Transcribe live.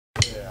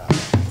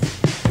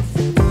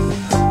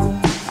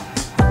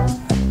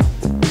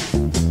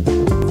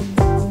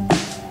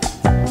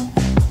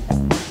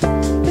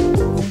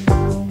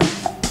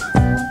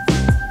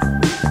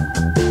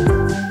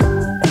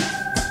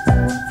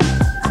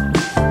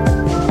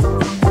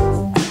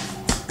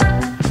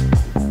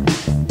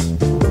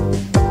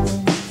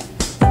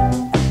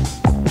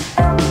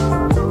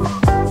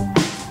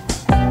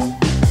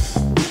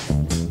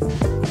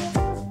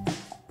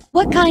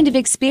kind of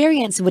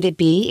experience would it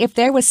be if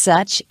there was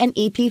such an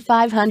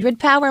EP500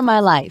 Power My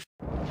Life?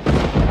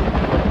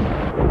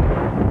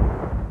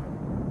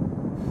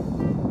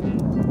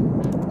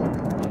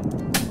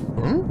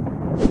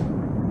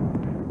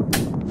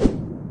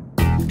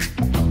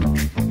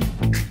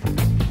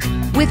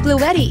 With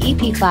BLUETTI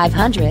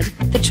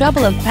EP500, the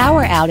trouble of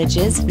power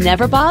outages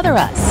never bother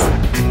us.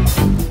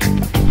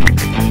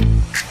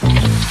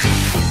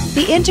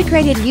 The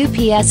integrated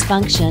UPS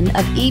function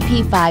of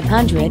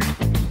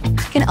EP500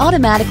 can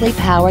automatically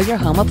power your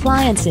home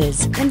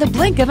appliances in the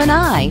blink of an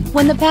eye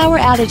when the power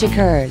outage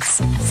occurs.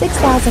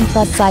 6,000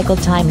 plus cycle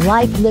time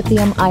life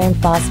lithium iron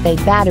phosphate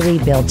battery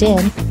built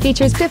in,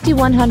 features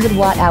 5,100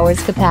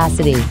 watt-hours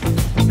capacity.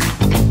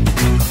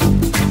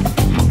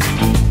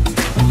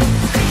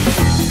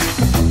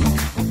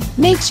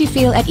 Makes you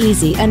feel at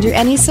ease under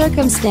any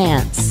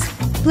circumstance.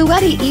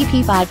 BLUETTI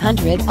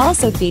EP500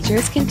 also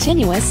features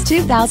continuous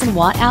 2,000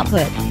 watt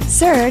output,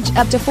 surge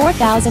up to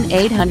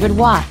 4,800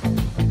 watt.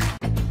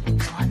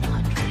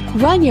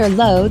 Run your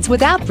loads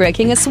without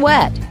breaking a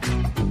sweat.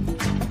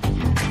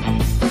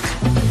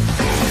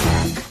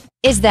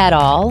 Is that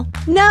all?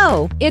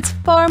 No, it's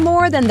far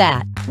more than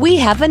that. We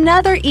have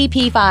another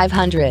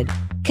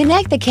EP500.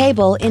 Connect the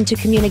cable into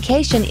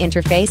communication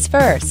interface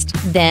first,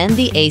 then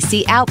the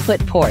AC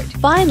output port.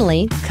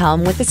 Finally,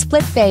 come with a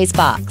split-phase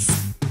box.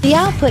 The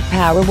output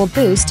power will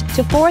boost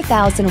to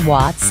 4,000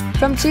 watts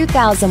from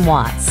 2,000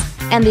 watts,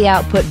 and the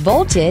output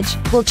voltage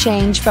will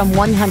change from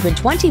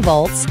 120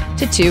 volts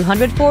to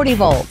 240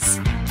 volts,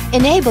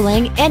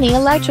 enabling any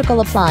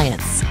electrical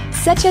appliance,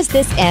 such as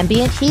this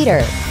ambient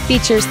heater,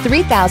 features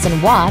 3,000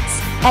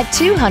 watts at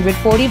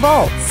 240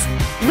 volts.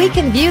 We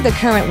can view the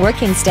current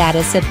working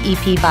status of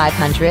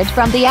EP500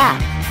 from the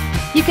app.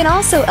 You can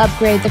also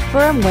upgrade the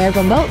firmware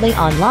remotely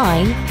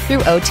online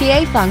through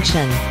OTA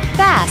function.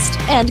 Fast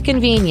and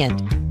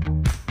convenient.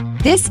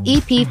 This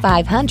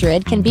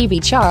EP500 can be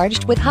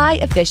recharged with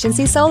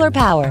high-efficiency solar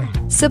power.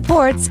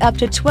 Supports up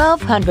to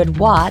 1,200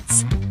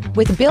 watts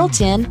with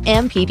built-in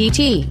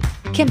MPPT.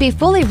 Can be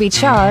fully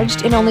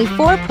recharged in only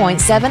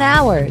 4.7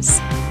 hours.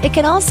 It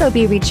can also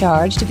be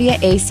recharged via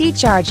AC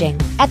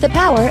charging at the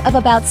power of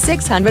about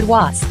 600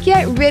 watts.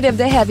 Get rid of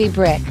the heavy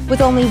brick.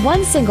 With only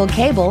one single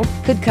cable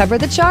could cover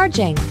the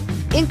charging.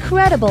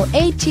 Incredible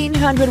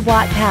 1,800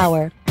 watt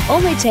power.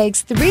 Only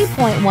takes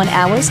 3.1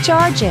 hours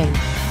charging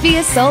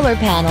via solar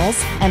panels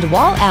and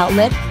wall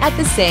outlet at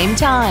the same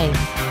time.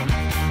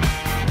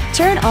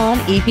 Turn on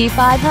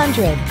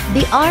EP500.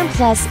 The ARM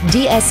Plus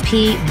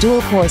DSP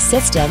dual-core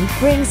system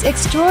brings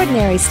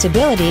extraordinary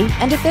stability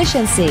and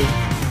efficiency.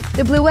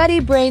 The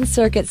BLUETTI Brain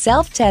Circuit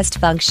self-test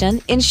function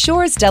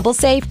ensures double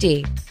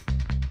safety.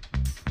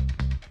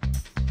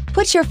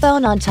 Put your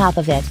phone on top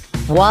of it.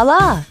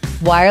 Voila!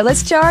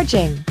 Wireless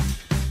charging.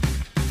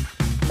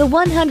 The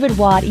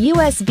 100-watt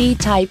USB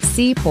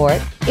Type-C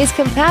port is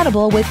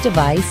compatible with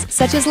devices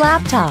such as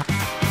laptop.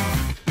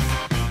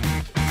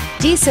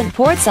 Decent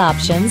ports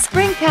options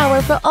bring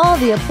power for all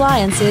the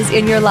appliances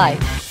in your life.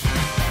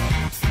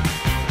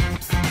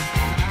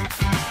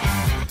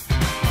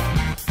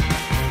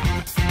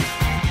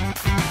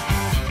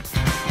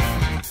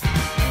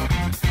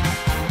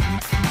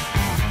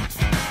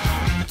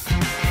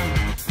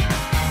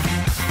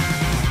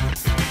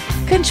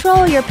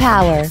 Control your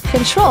power,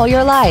 control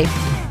your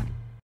life.